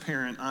the best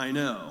parent I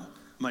know.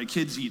 My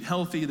kids eat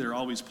healthy, they're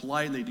always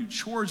polite, and they do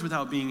chores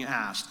without being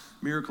asked.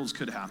 Miracles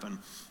could happen.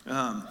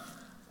 I'm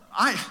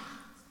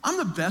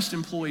the best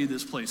employee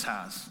this place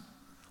has.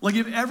 Like,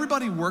 if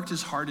everybody worked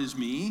as hard as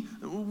me,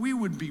 we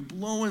would be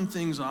blowing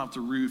things off the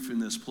roof in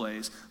this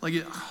place. Like,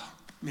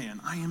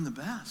 man, I am the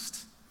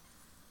best.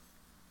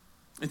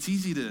 It's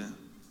easy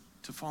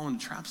to fall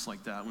into traps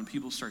like that when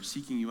people start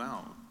seeking you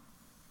out.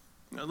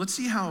 Now, let's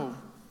see how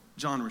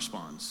John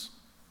responds.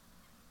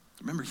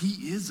 Remember,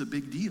 he is a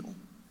big deal.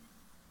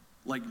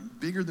 Like,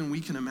 bigger than we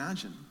can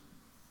imagine.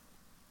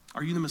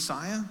 Are you the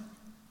Messiah?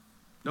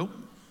 Nope.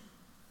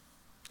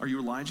 Are you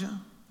Elijah?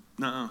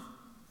 Nuh-uh.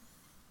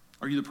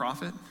 Are you the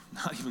prophet?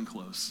 Not even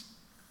close.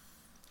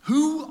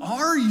 Who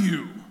are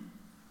you?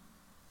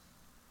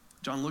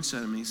 John looks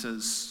at him and he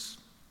says,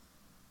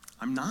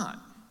 I'm not.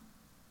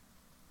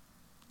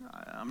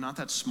 I'm not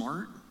that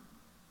smart.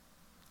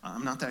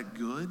 I'm not that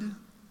good.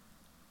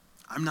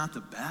 I'm not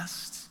the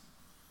best.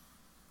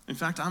 In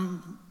fact,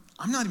 I'm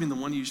not even the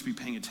one you should be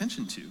paying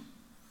attention to.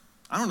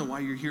 I don't know why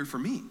you're here for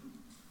me.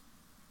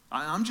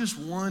 I'm just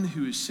one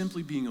who is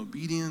simply being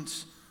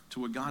obedient to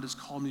what God has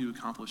called me to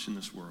accomplish in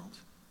this world.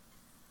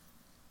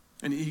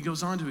 And he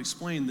goes on to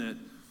explain that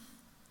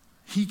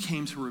he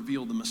came to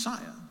reveal the Messiah.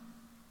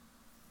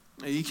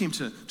 He came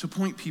to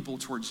point people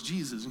towards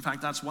Jesus. In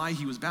fact, that's why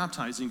he was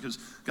baptizing, because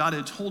God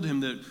had told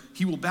him that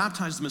he will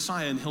baptize the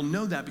Messiah, and he'll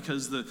know that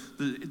because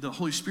the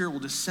Holy Spirit will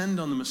descend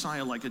on the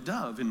Messiah like a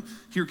dove. And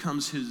here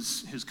comes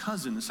his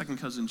cousin, the second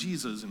cousin,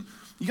 Jesus. And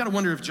you got to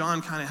wonder if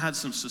John kind of had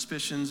some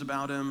suspicions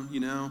about him, you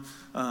know.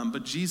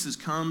 But Jesus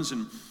comes,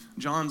 and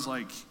John's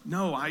like,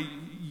 no,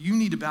 you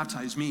need to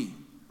baptize me,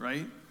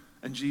 right?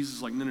 And Jesus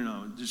is like,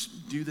 no,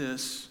 just do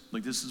this.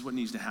 Like, this is what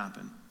needs to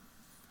happen.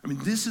 I mean,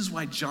 this is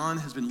why John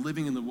has been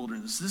living in the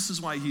wilderness. This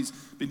is why he's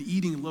been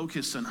eating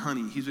locusts and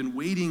honey. He's been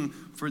waiting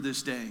for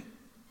this day.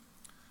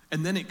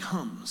 And then it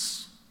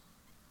comes.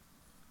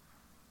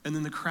 And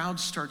then the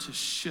crowds start to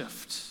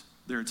shift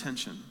their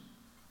attention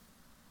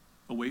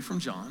away from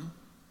John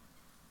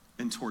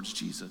and towards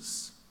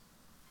Jesus.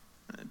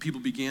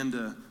 People began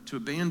to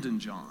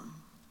abandon John,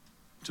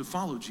 to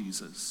follow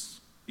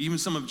Jesus. Even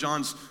some of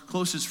John's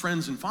closest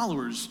friends and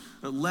followers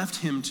left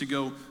him to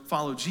go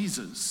follow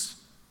Jesus.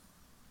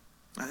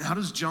 How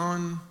does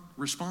John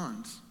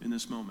respond in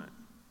this moment?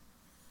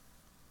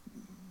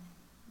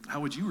 How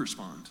would you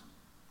respond?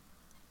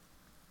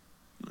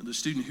 The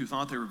student who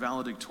thought they were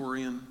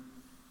valedictorian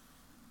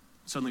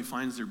suddenly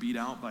finds they're beat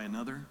out by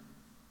another.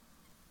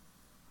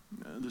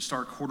 The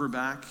star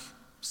quarterback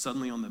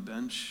suddenly on the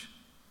bench.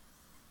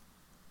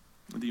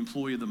 The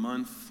employee of the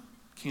month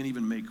can't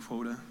even make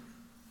quota.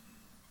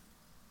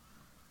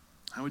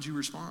 How would you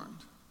respond?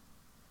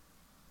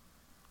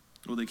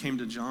 Well, they came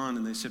to John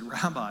and they said,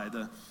 Rabbi,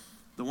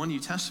 the one you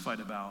testified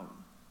about,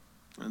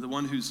 the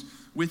one who's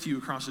with you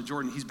across the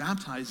Jordan, he's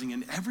baptizing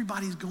and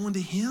everybody's going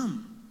to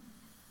him.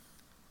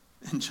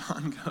 And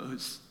John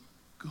goes,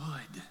 good.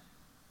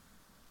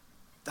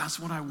 That's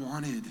what I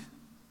wanted.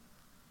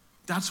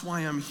 That's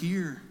why I'm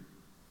here.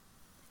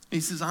 He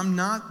says, I'm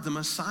not the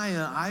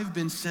Messiah. I've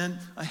been sent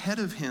ahead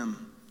of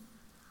him.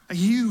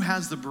 He who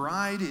has the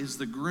bride is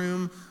the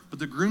groom, but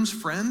the groom's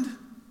friend,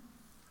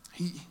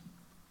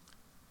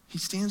 he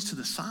stands to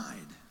the side.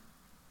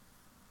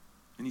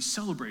 And he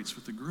celebrates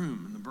with the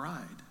groom and the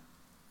bride.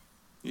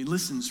 He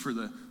listens for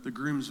the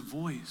groom's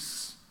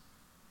voice.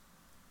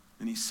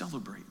 And he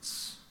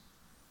celebrates.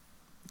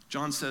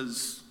 John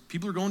says,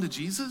 people are going to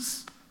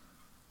Jesus?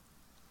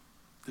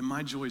 Then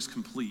my joy is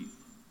complete.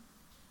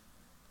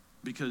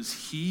 Because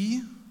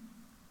he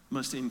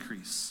must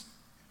increase.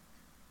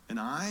 And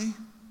I'm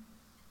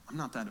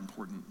not that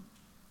important.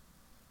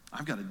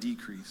 I've got to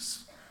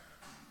decrease.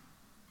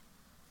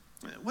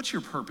 What's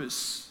your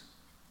purpose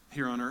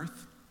here on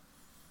earth?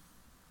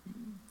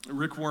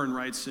 Rick Warren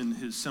writes in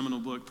his seminal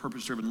book,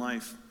 Purpose Driven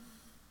Life,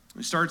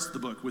 he starts the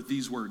book with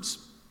these words: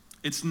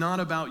 it's not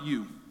about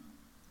you.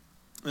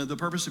 The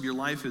purpose of your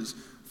life is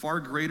far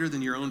greater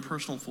than your own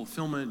personal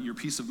fulfillment, your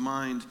peace of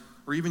mind,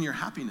 or even your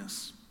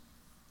happiness.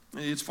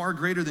 It's far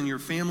greater than your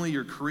family,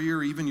 your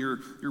career, even your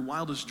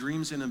wildest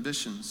dreams and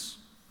ambitions.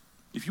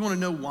 If you want to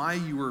know why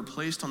you were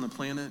placed on the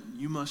planet,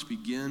 you must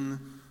begin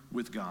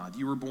with God.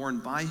 You were born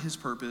by his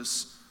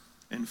purpose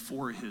and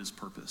for his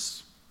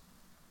purpose.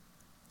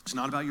 It's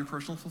not about your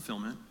personal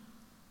fulfillment.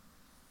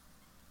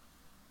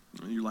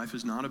 Your life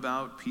is not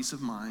about peace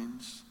of mind,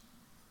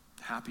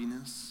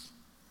 happiness.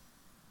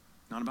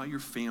 Not about your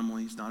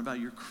family. It's not about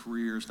your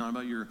career. It's not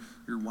about your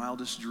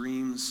wildest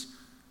dreams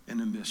and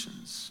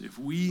ambitions. If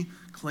we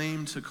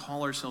claim to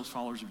call ourselves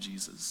followers of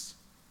Jesus,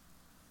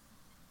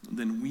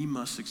 then we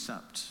must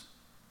accept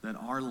that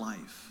our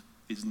life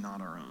is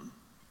not our own.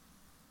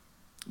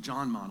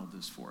 John modeled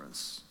this for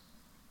us.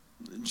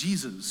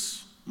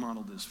 Jesus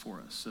modeled this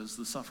for us as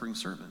the suffering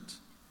servant.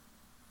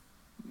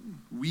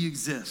 We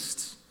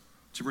exist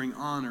to bring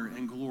honor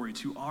and glory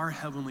to our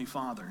Heavenly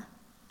Father.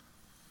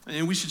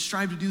 And we should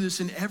strive to do this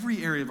in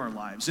every area of our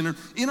lives,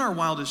 in our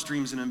wildest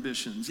dreams and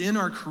ambitions, in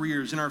our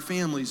careers, in our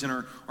families, in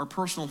our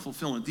personal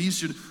fulfillment. These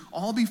should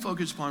all be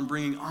focused upon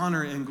bringing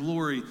honor and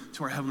glory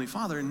to our Heavenly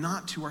Father and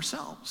not to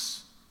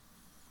ourselves.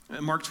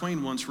 Mark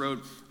Twain once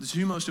wrote, the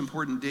two most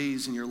important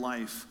days in your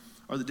life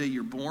are the day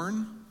you're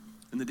born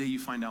and the day you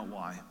find out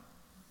why.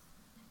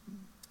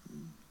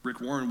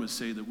 Rick Warren would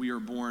say that we are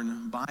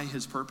born by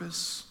his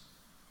purpose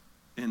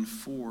and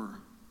for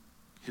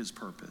his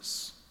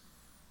purpose.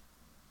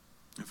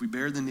 If we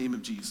bear the name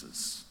of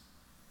Jesus,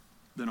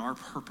 then our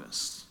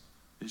purpose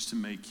is to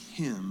make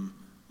him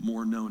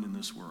more known in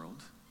this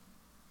world.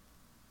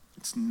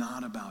 It's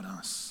not about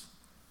us.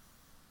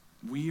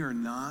 We are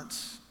not,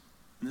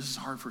 and this is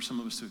hard for some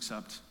of us to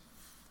accept,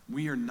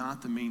 we are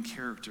not the main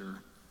character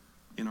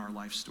in our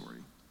life story.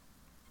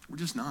 We're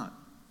just not.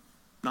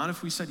 Not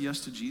if we said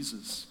yes to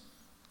Jesus.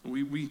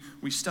 We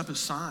step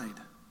aside.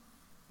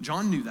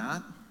 John knew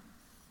that.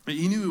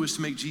 He knew it was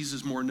to make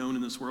Jesus more known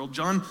in this world.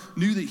 John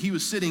knew that he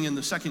was sitting in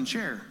the second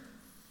chair.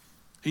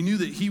 He knew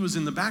that he was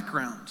in the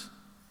background,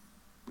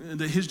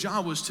 that his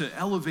job was to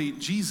elevate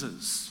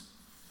Jesus.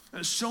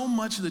 So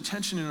much of the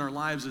tension in our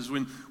lives is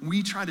when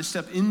we try to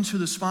step into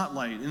the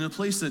spotlight in a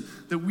place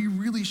that we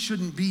really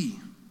shouldn't be.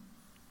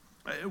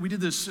 We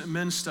did this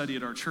men's study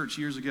at our church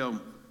years ago,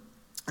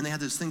 and they had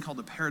this thing called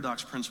the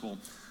paradox principle,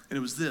 and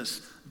it was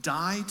this: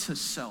 die to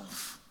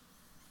self.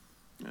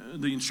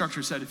 The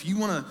instructor said, if you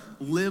want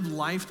to live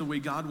life the way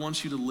God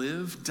wants you to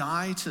live,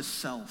 die to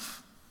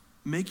self.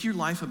 Make your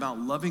life about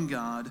loving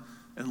God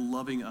and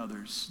loving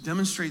others.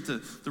 Demonstrate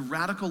the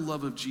radical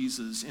love of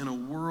Jesus in a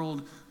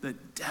world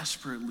that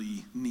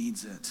desperately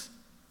needs it.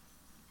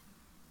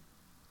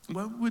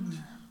 What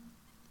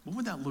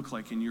would that look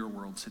like in your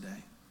world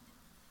today?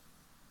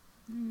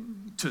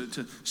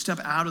 To step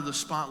out of the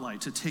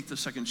spotlight, to take the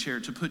second chair,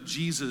 to put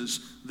Jesus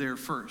there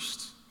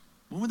first.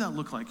 What would that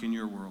look like in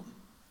your world?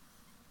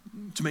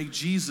 To make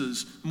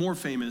Jesus more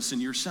famous and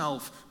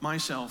yourself,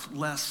 myself,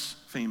 less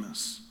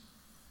famous.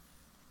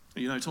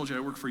 You know, I told you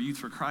I work for Youth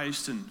for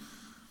Christ, and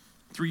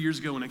 3 years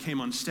ago when I came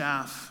on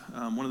staff,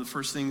 one of the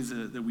first things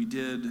that we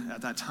did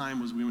at that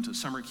time was we went to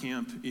summer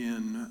camp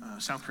in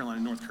South Carolina,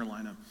 North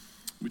Carolina.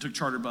 We took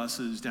charter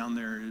buses down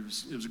there.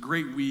 It was a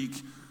great week,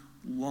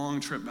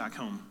 long trip back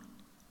home.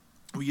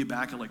 We get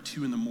back at like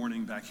 2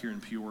 a.m. back here in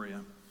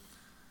Peoria.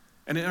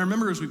 And I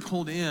remember as we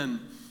pulled in,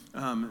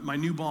 my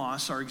new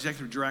boss, our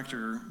executive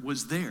director,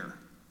 was there.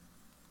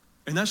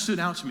 And that stood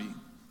out to me.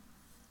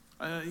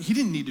 He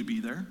didn't need to be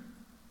there.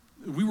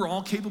 We were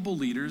all capable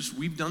leaders.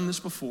 We've done this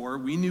before.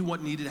 We knew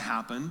what needed to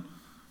happen.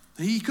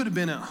 He could have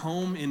been at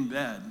home in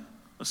bed,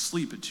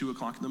 asleep at 2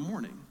 o'clock in the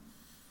morning.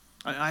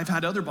 I've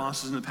had other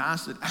bosses in the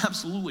past that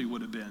absolutely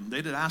would have been.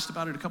 They'd have asked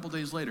about it a couple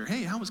days later.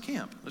 Hey, how was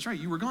camp? That's right,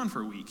 you were gone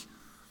for a week.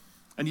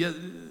 And yet,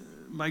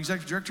 my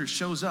executive director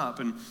shows up.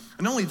 And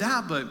not only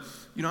that, but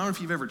I don't know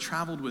if you've ever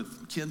traveled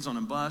with kids on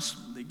a bus.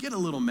 They get a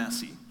little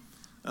messy.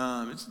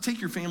 Take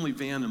your family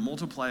van and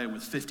multiply it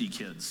with 50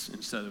 kids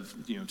instead of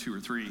 2 or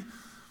 3.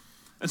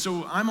 And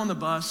so I'm on the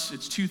bus.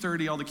 It's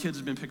 2:30. All the kids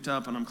have been picked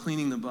up, and I'm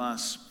cleaning the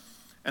bus.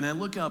 And I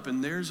look up,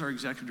 and there's our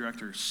executive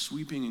director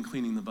sweeping and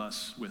cleaning the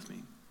bus with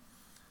me.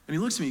 And he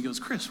looks at me and goes,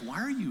 Chris,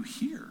 why are you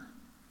here?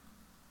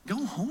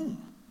 Go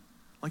home.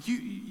 Like,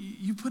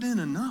 you put in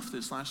enough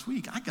this last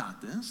week. I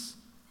got this.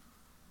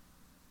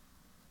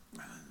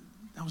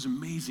 That was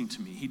amazing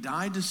to me. He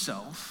died to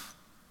self,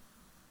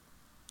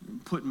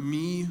 put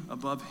me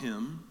above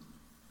him,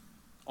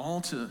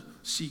 all to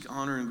seek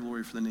honor and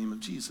glory for the name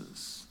of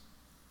Jesus.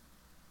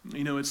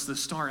 It's the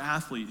star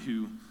athlete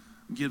who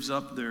gives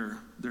up their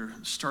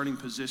starting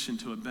position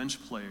to a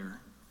bench player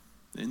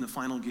in the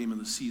final game of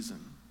the season.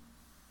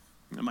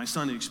 And my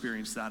son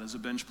experienced that as a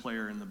bench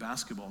player in the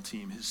basketball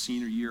team. His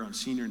senior year on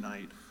senior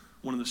night,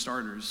 one of the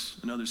starters,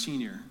 another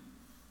senior,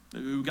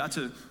 who got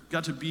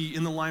to be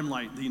in the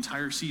limelight the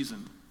entire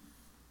season,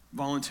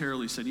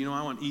 voluntarily said,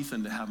 I want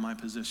Ethan to have my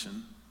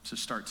position to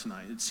start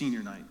tonight. It's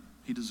senior night.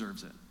 He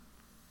deserves it.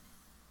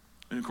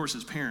 And of course,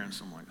 as parents,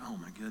 I'm like, oh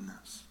my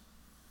goodness.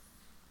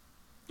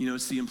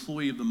 It's the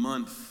employee of the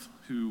month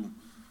who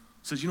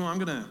says, I'm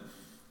not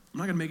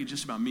gonna make it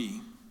just about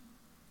me.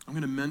 I'm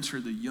gonna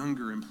mentor the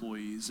younger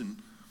employees and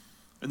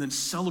then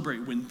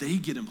celebrate when they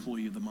get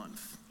employee of the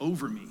month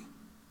over me.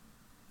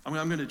 I'm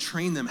gonna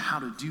train them how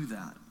to do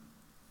that.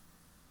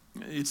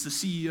 It's the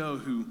CEO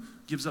who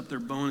gives up their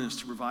bonus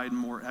to provide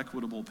more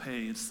equitable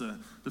pay. It's the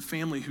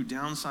family who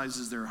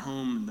downsizes their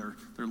home and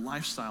their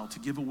lifestyle to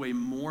give away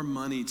more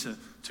money to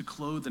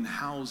clothe and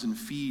house and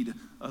feed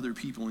other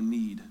people in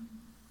need.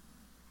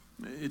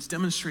 It's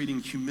demonstrating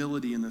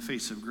humility in the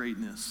face of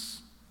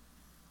greatness.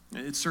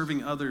 It's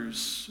serving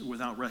others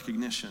without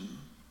recognition.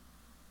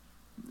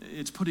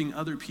 It's putting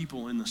other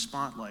people in the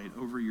spotlight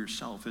over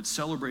yourself. It's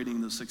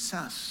celebrating the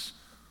success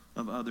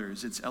of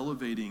others. It's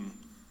elevating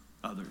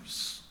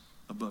others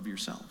above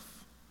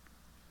yourself.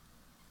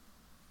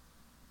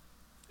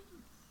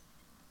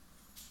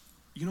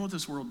 You know what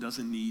this world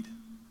doesn't need?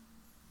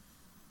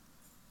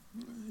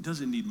 It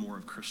doesn't need more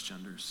of Chris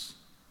Genders.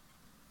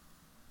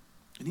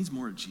 It needs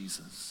more of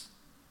Jesus.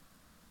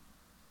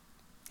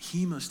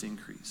 He must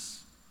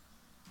increase.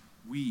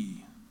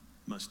 We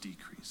must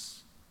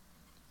decrease.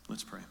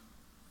 Let's pray.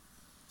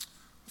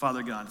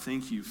 Father God,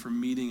 thank you for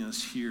meeting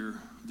us here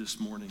this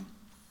morning.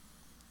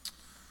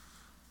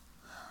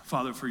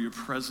 Father, for your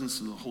presence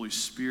of the Holy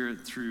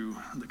Spirit through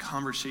the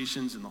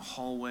conversations in the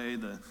hallway,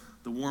 the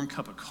warm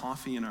cup of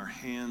coffee in our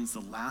hands,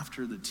 the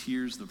laughter, the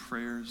tears, the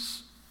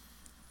prayers,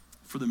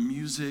 for the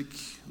music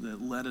that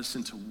led us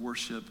into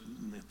worship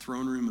in the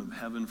throne room of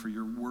heaven, for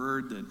your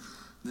word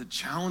that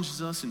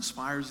challenges us,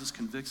 inspires us,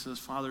 convicts us,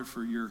 Father,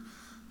 for your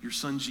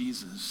son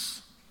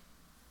Jesus.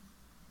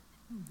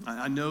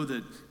 I know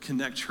that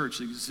Connect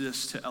Church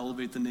exists to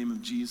elevate the name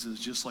of Jesus,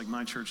 just like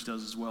my church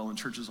does as well, and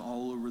churches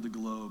all over the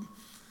globe.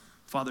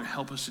 Father,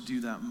 help us to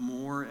do that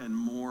more and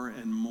more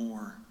and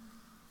more.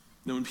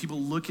 When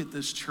people look at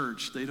this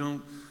church, they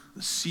don't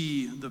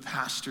see the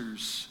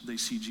pastors, they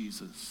see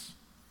Jesus.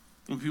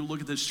 When people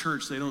look at this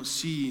church, they don't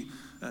see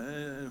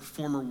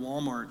former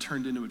Walmart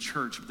turned into a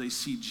church, but they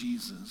see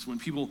Jesus. When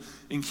people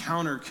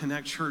encounter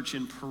Connect Church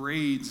in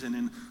parades and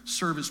in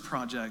service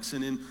projects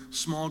and in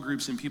small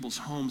groups in people's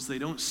homes, they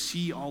don't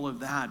see all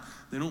of that.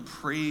 They don't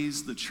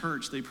praise the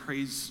church, they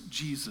praise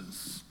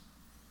Jesus.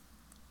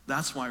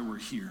 That's why we're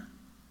here.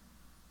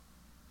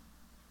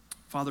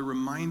 Father,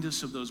 remind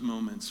us of those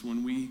moments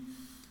when we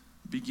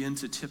begin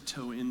to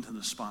tiptoe into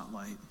the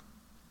spotlight.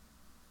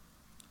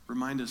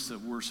 Remind us that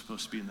we're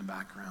supposed to be in the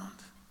background.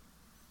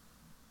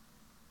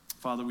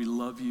 Father, we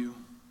love you.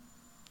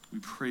 We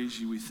praise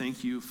you. We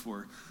thank you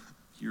for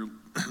your,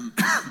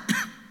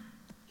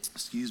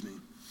 excuse me.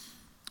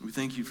 We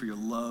thank you for your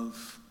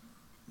love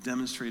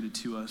demonstrated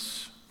to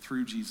us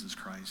through Jesus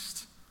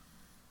Christ.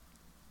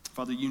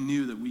 Father, you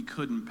knew that we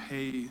couldn't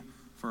pay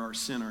for our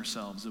sin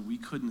ourselves, that we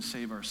couldn't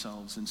save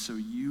ourselves, and so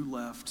you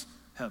left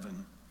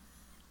heaven.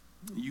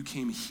 You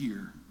came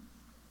here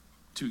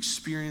to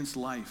experience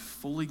life,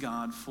 fully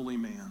God, fully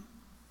man,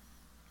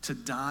 to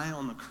die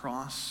on the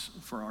cross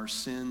for our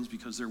sins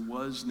because there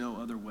was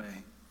no other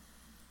way,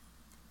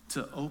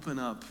 to open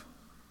up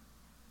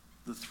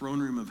the throne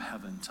room of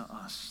heaven to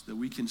us, that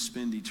we can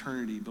spend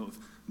eternity both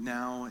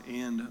now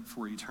and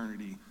for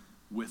eternity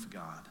with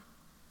God.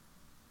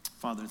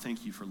 Father,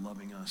 thank you for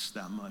loving us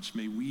that much.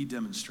 May we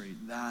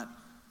demonstrate that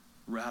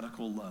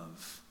radical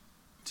love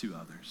to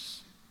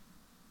others.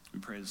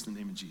 We pray this in the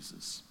name of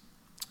Jesus.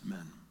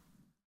 Amen.